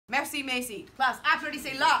Merci, Macy. Classe,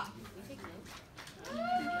 applaudissez là.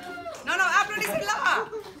 Non, non, applaudissez là.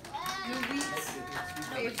 Le 8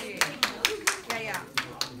 février. Yeah, yeah.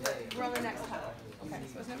 We're on the next part. Okay,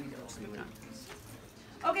 so it's going to be just moving on.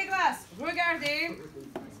 Ok, classe, regardez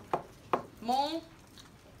mon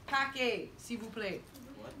paquet, s'il vous plaît.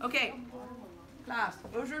 Ok, classe,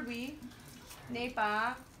 aujourd'hui n'est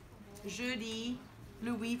pas jeudi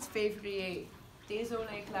le 8 février.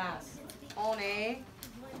 Désolé, classe. On est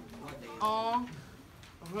en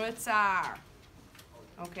retard.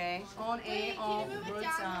 Ok? On est en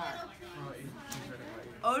retard.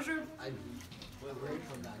 Aujourd'hui.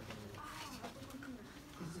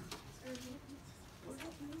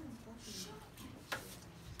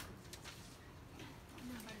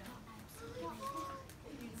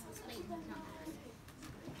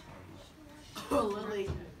 Oh, Lily.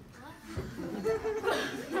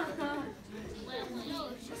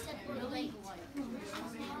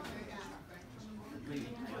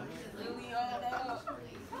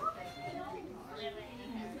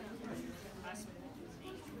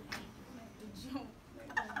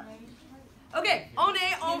 Ok, on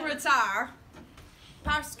est en retard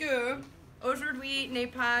parce que aujourd'hui n'est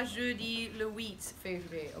pas jeudi le 8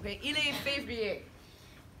 février. Ok, il est février,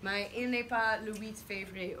 mais il n'est pas le 8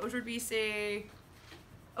 février. Aujourd'hui c'est...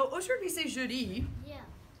 Oh, aujourd'hui c'est jeudi.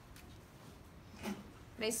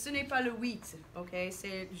 Mais ce n'est pas le 8, ok?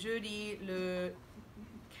 C'est jeudi le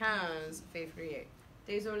 15 février.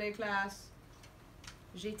 Désolé classe,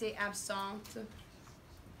 j'étais absente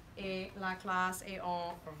et la classe est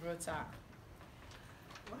en retard.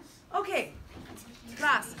 Ok,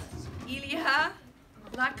 classe,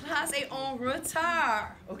 la classe est en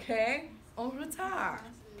retard, ok? En retard.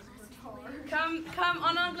 Comme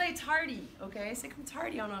en anglais, tardy, ok? C'est comme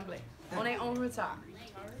tardy en anglais. On est en retard.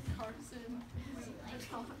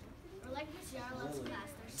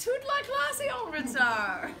 Toute la classe est en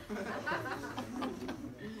retard.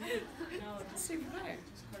 C'est vrai.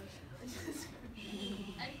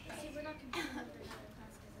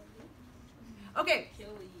 Ok,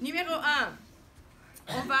 numéro 1.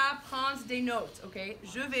 On va prendre des notes, ok?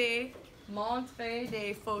 Je vais montrer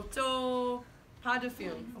des photos, pas de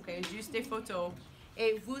film, ok? Juste des photos.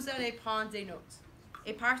 Et vous allez prendre des notes.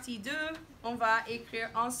 Et partie 2, on va écrire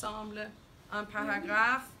ensemble un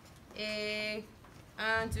paragraphe et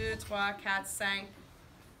 1, 2, 3, 4, 5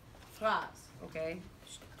 phrases, ok?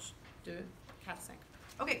 2, 4, 5.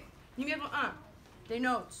 Ok, numéro 1, des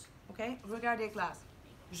notes, ok? Regardez classe.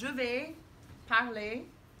 Je vais parler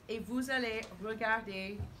et vous allez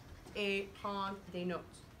regarder et prendre des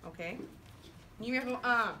notes, ok? Numéro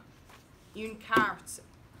 1, une carte,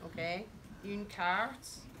 ok? Une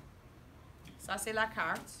carte, ça c'est la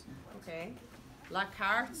carte, ok? La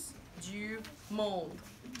carte du monde,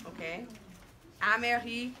 ok?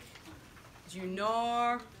 Amérique du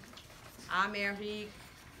Nord, Amérique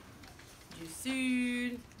du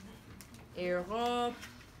Sud, Europe,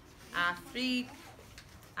 Afrique,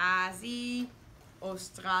 Asie,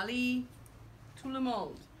 Australie, tout le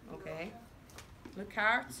monde, ok? La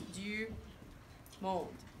carte du monde.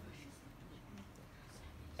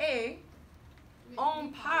 Et on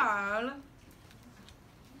parle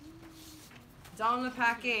dans le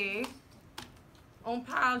paquet, on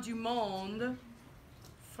parle du monde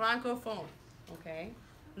francophone, ok?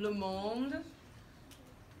 Le monde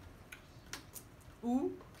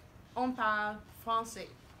où on parle français,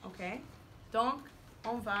 ok? Donc,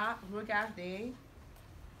 on va regarder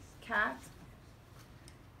 4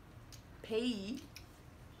 pays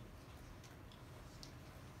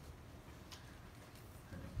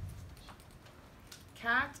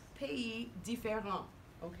différents,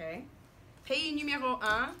 ok? Pays numéro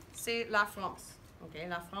 1, c'est la France, ok?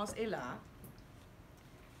 La France est là.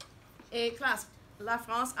 Et classe, la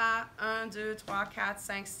France a 1, 2, 3, 4,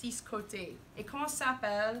 5, 6 côtés. Et comment ça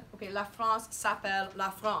s'appelle? Ok, la France s'appelle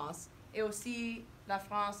la France. Et aussi, la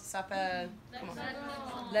France s'appelle...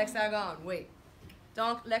 L'hexagone. L'hexagone, oui.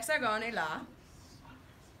 Donc, l'hexagone est là.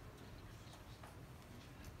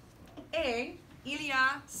 Et il y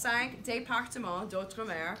a 5 départements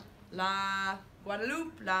d'outre-mer. La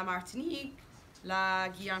Guadeloupe, la Martinique, la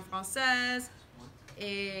Guyane française.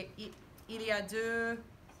 Et il y a 2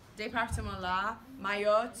 départements là,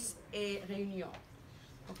 Mayotte et Réunion.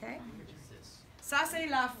 OK? Ça, c'est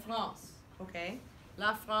la France. OK?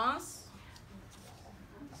 La France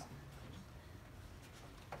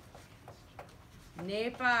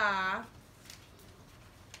n'est pas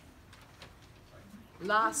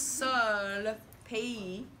la seule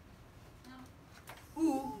pays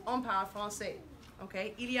où on parle français. OK?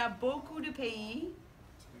 Il y a beaucoup de pays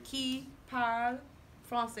qui parlent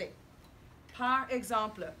français. Par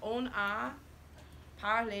exemple, on a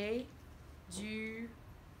parlé du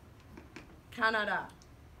Canada.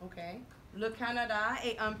 OK? Le Canada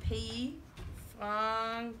est un pays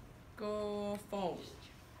francophone.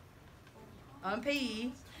 Un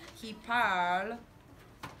pays qui parle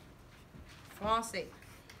français.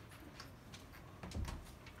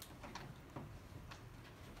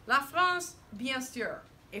 La France, bien sûr,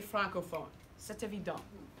 est francophone. C'est évident.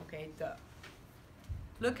 OK?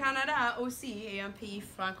 Le Canada aussi est un pays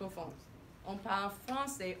francophone. On parle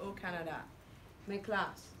français au Canada. Mes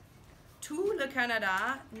classes, tout le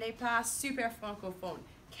Canada n'est pas super francophone.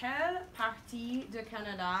 Quelle partie du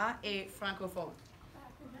Canada est francophone?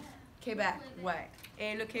 Québec, ouais.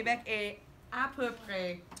 Et le Québec est à peu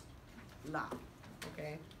près là. OK?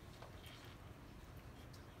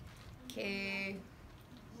 Québec.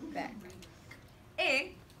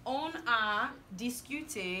 Et on a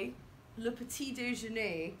discuté le petit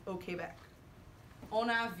déjeuner au Québec. On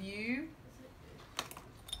a vu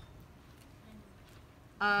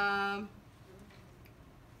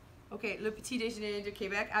OK, le petit déjeuner du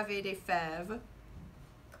Québec avait des fèves.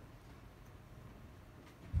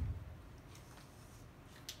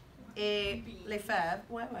 Et les fèves,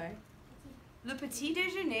 ouais. Le petit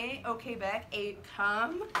déjeuner au Québec est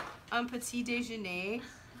comme un petit déjeuner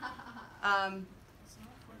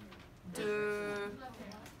de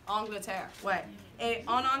Angleterre, ouais. Et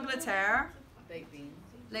en Angleterre,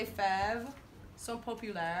 les fèves sont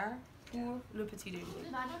populaires pour le petit déjeuner.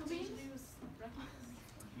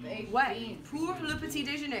 Ouais, pour le petit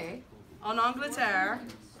déjeuner, en Angleterre,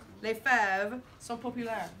 les fèves sont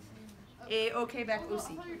populaires. Et au Québec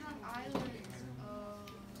aussi.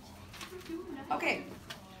 OK.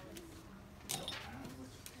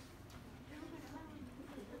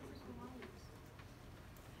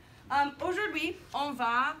 Aujourd'hui, on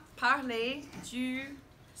va parler du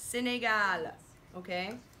Sénégal. OK?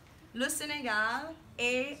 Le Sénégal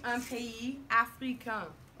est un pays africain.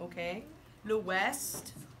 OK?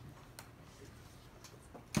 L'Ouest.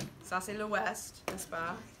 Ça, c'est l'Ouest, n'est-ce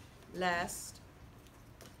pas? L'Est.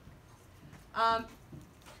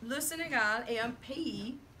 Le Sénégal est un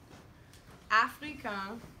pays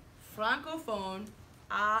africain, francophone,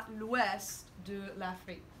 à l'ouest de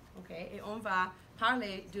l'Afrique. Okay? Et on va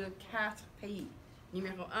parler de 4 pays.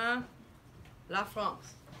 Numéro 1, la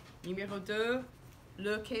France. Numéro 2,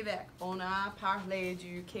 le Québec. On a parlé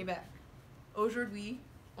du Québec. Aujourd'hui,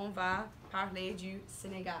 on va parler du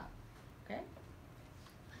Sénégal. OK?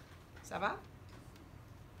 Ça va?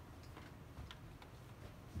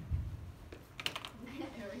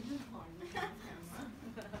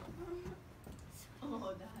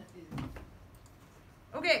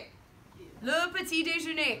 OK. Le petit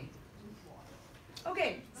déjeuner. OK.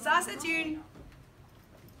 Ça, c'est une...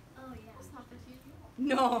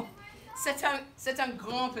 Non. C'est un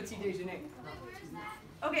grand petit déjeuner.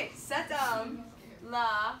 OK. Cet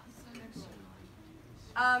homme-là...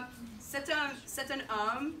 c'est un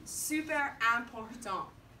homme super important.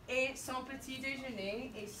 Et son petit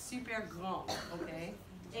déjeuner est super grand. OK?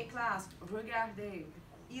 Et classe, regardez.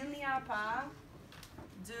 Il n'y a pas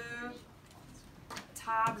de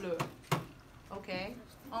table. OK?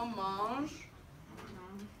 On mange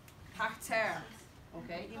par terre. OK?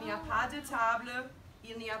 Il n'y a pas de table.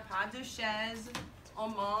 Il n'y a pas de chaise. On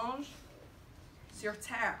mange sur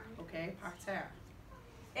terre. OK? Par terre.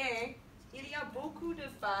 Et il y a beaucoup de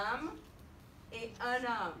femmes et un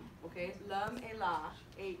homme. OK? L'homme est là.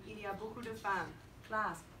 Et il y a beaucoup de femmes.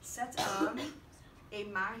 Classe, cet homme est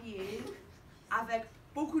marié avec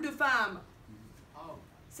beaucoup de femmes.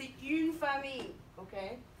 C'est une famille, OK?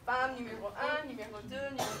 Femme numéro 1, numéro 2,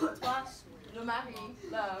 numéro 3, le mari,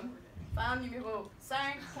 l'homme. Femme numéro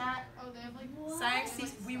 5, 4, 5,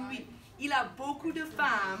 6, oui. Il a beaucoup de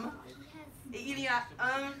femmes et il y a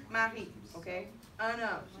un mari, OK? Un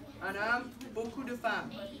homme, beaucoup de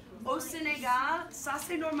femmes. Au Sénégal, ça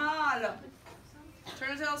c'est normal.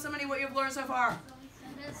 Try to tell somebody what you've learned so far.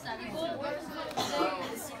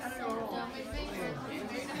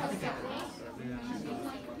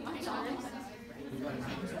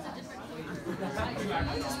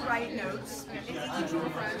 Just write notes.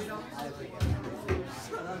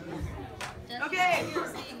 Okay.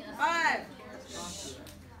 5,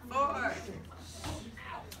 4,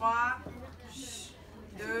 3,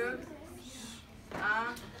 2,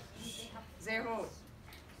 1, 0.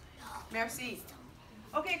 Merci.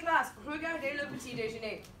 OK, classe, regardez le petit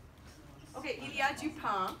déjeuner. OK, il y a du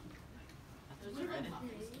pain.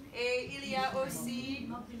 Et il y a aussi,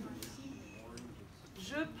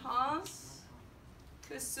 je pense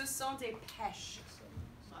que ce sont des pêches.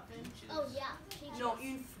 Oh, yeah. Non,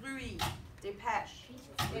 une fruit. des pêches,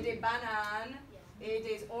 et des bananes, et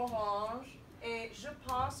des oranges, et je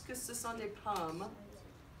pense que ce sont des pommes.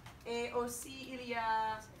 Et aussi, il y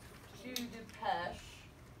a jus de pêche,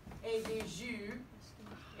 et des jus,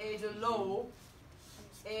 et de l'eau,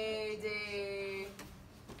 et des...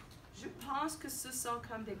 Je pense que ce sont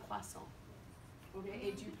comme des croissants. Okay?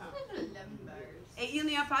 Et du pain. Et il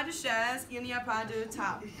n'y a pas de chaise, il n'y a pas de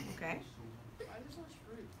table. Okay?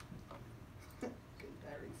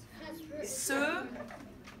 Ce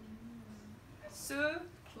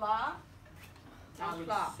plat, un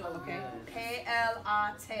plat, okay?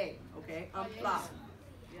 P-L-A-T, okay? Un plat.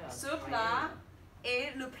 Ce plat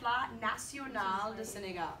est le plat national du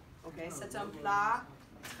Sénégal, okay? C'est un plat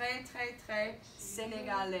très, très, très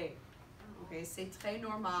sénégalais, okay? C'est très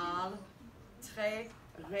normal, très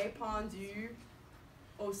répandu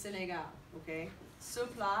au Sénégal, okay? Ce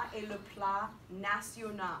plat est le plat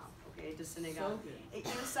national, okay, du Sénégal. Et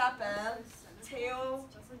il s'appelle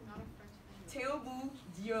Théobu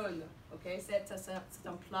Dion, okay? C'est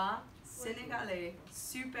un plat sénégalais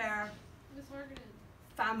super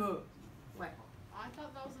fameux. Ouais. I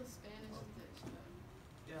thought that was a Spanish dish,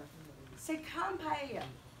 though. C'est comme paella,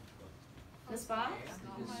 n'est-ce pas? It's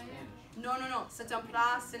not paella? Non, non, non, c'est un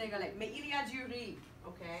plat sénégalais, mais il y a du riz,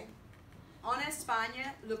 ok? En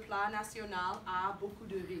Espagne, le plat national a beaucoup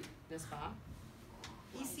de riz, n'est-ce pas?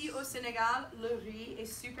 Ici au Sénégal, le riz est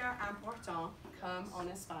super important, comme en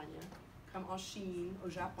Espagne, comme en Chine, au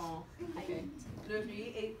Japon, ok? Le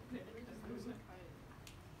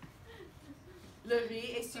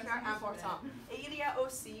riz est super important. Et il y a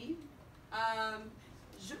aussi,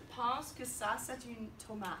 je pense que ça, c'est une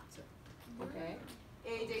tomate, ok?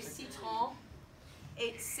 Et des citrons.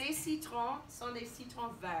 Et ces citrons sont des citrons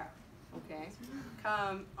verts, ok?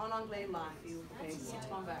 Comme en anglais lime, ok?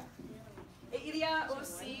 Citron vert. Et il y a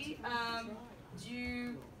aussi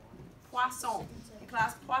du poisson.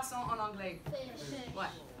 Classe poisson en anglais.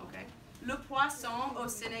 Ouais, ok. Le poisson au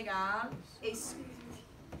Sénégal est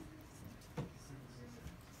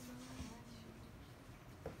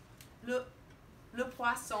le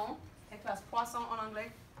poisson, classe poisson en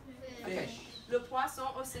anglais. Okay. Le poisson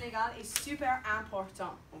au Sénégal est super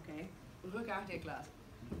important, ok? Regardez classe.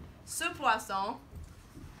 Ce poisson,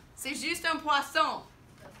 c'est juste un poisson.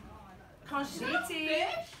 Quand j'étais...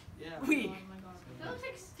 Oui. That looks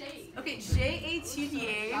like steak. Ok, j'ai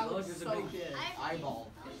étudié... Eyeball.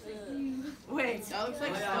 Wait. That looks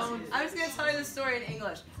like stone. I was going to tell you the story in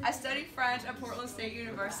English. I studied French at Portland State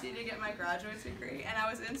University to get my graduate degree, and I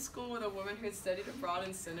was in school with a woman who had studied abroad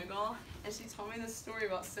in Senegal, and she told me this story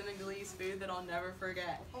about Senegalese food that I'll never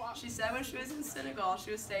forget. She said when she was in Senegal,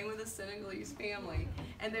 she was staying with a Senegalese family,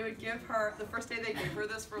 and they would give her, the first day they gave her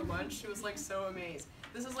this for lunch, she was like so amazed.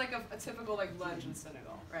 This is like a typical like lunch in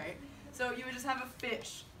Senegal, right? So you would just have a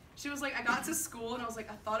fish. She was like, I got to school and I was like,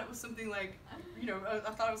 I thought it was something like, you know,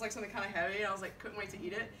 I thought it was like something kind of heavy, and I was like, couldn't wait to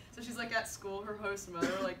eat it. So she's like at school, her host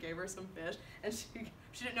mother like gave her some fish, and she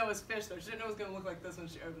didn't know it was fish though. She didn't know it was gonna look like this when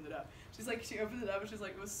she opened it up. She's like, she opened it up and she's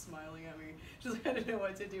like, it was smiling at me. She's like, I didn't know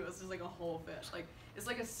what to do. It was just like a whole fish. Like it's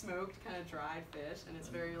like a smoked kind of dried fish, and it's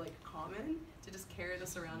very like common to just carry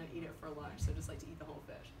this around and eat it for lunch. So just like to eat the whole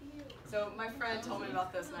fish. So my friend told me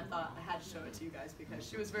about this, and I thought I had to show it to you guys because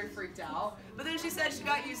she was very freaked out. But then she said she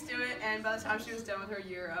got used to it, and by the time she was done with her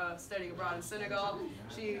year of studying abroad in Senegal,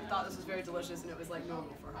 she thought this was very delicious, and it was like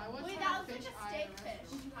normal for her. Wait, That looks like a steak fish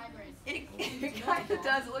hybrid. It kind of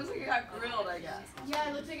does. It looks like it got grilled, I guess. Yeah,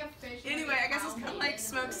 it looks like a fish. Anyway, I guess it's kind of like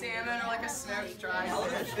smoked salmon or like a smoked dry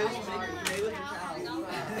fish.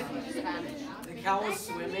 The cow is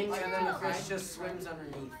swimming and then the fish just swims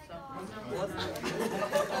underneath.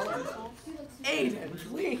 Aiden,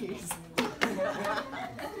 please.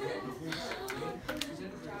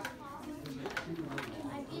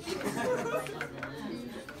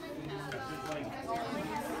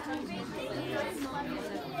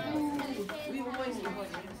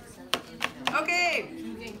 Okay.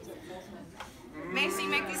 Macy,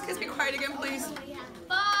 make these kids be quiet again, please.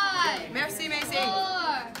 5, Merci, Macy.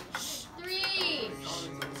 4, 3,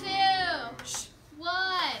 2, 1.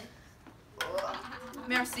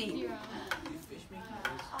 Merci.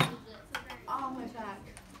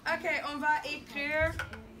 Ok, on va écrire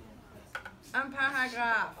un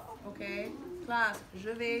paragraphe. Ok, classe, je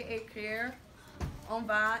vais écrire, on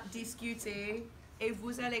va discuter et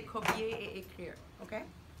vous allez copier et écrire. Ok?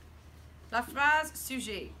 La phrase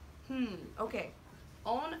sujet. Ok.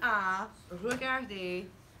 On a regardé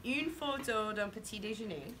une photo d'un petit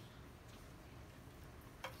déjeuner.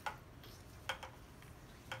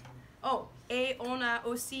 Oh, et on a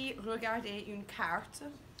aussi regardé une carte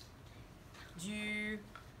du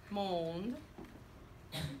monde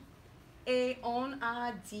Et on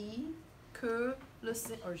a dit que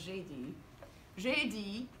j'ai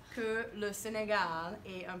dit que le Sénégal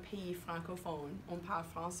est un pays francophone. On parle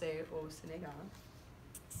français au Sénégal.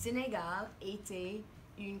 Sénégal était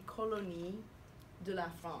une colonie de la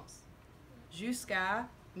France jusqu'à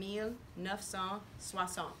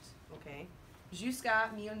 1960. Okay? Jusqu'à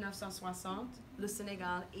 1960, le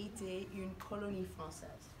Sénégal était une colonie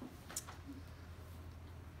française.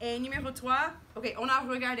 Et numéro 3, ok, on a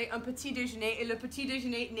regardé un petit déjeuner et le petit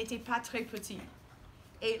déjeuner n'était pas très petit.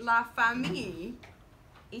 Et la famille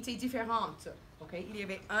était différente. Okay? Il y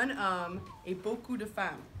avait un homme et beaucoup de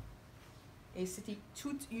femmes. Et c'était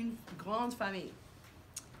toute une grande famille.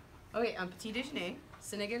 Ok, un petit déjeuner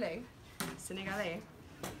sénégalais,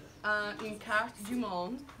 une carte du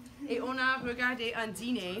monde. Et on a regardé un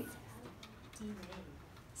dîner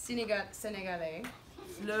sénégalais.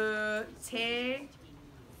 Le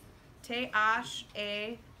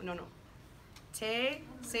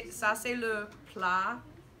ça c'est le plat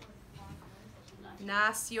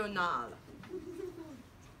national.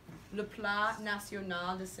 Le plat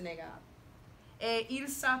national du Sénégal. Et il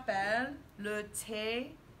s'appelle le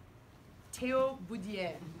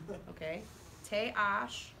théoboudien. OK?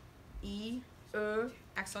 T-H-I-E,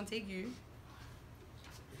 accent aigu.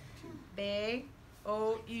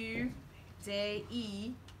 B-O-U-D-I-E,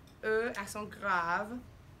 accent grave.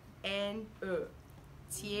 N-E.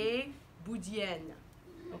 Théoboudienne.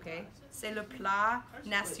 OK? C'est le plat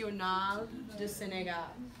national du Sénégal.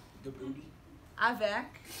 Avec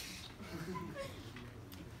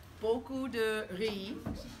beaucoup de riz,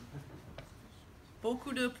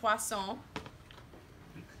 beaucoup de poissons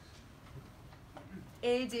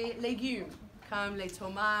et des légumes comme les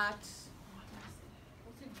tomates,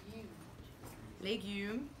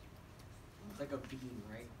 légumes. It's like a bean,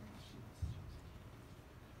 right?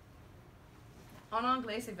 En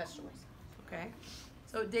anglais, c'est vegetables. Okay?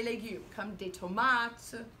 So, des légumes comme des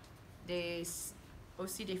tomates,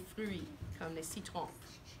 aussi des fruits comme les citrons.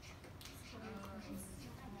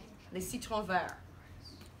 Les citrons verts.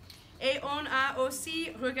 Et on a aussi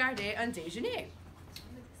regardé un déjeuner.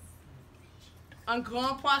 Un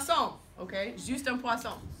grand poisson, ok? Juste un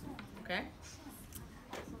poisson, ok?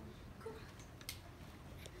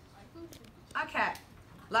 Ok,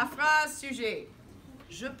 la phrase sujet.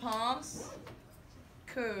 Je pense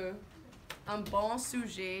que un bon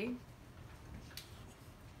sujet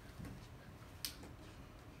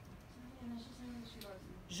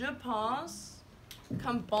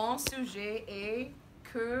qu'un bon sujet est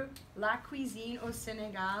que la cuisine au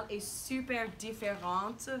Sénégal est super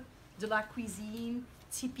différente de la cuisine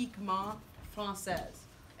typiquement française.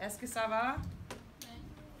 Est-ce que ça va?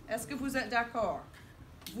 Est-ce que vous êtes d'accord?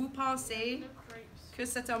 Vous pensez que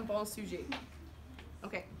c'est un bon sujet?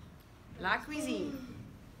 OK. La cuisine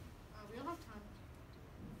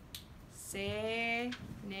sénégalaise.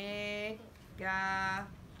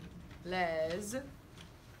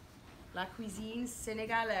 La cuisine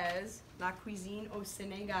sénégalaise, la cuisine au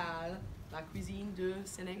Sénégal, la cuisine de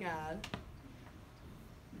Sénégal.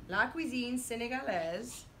 La cuisine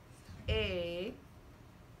sénégalaise est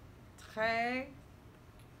très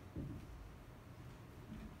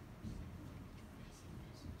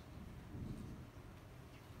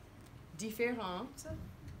différente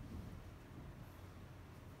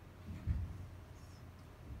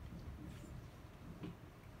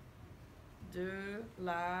de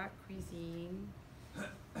la cuisine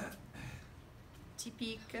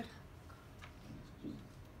typique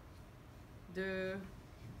de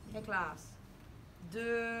quelle classe?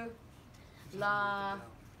 De la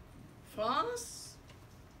France,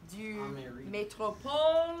 du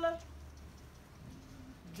métropole,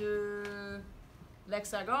 de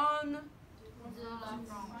l'Hexagone,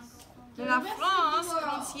 de la France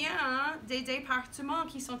contient des départements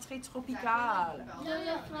qui sont très tropicaux. De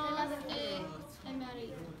la France et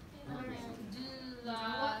Amérique.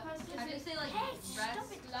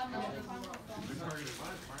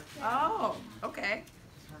 Oh, ok.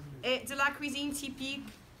 Et de la cuisine typique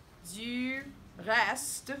du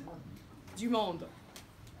reste du monde.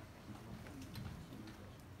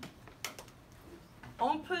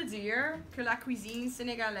 On peut dire que la cuisine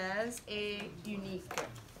sénégalaise est unique.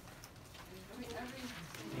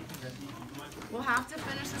 We'll have to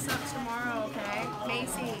finish this up tomorrow, okay?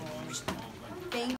 Casey. Thank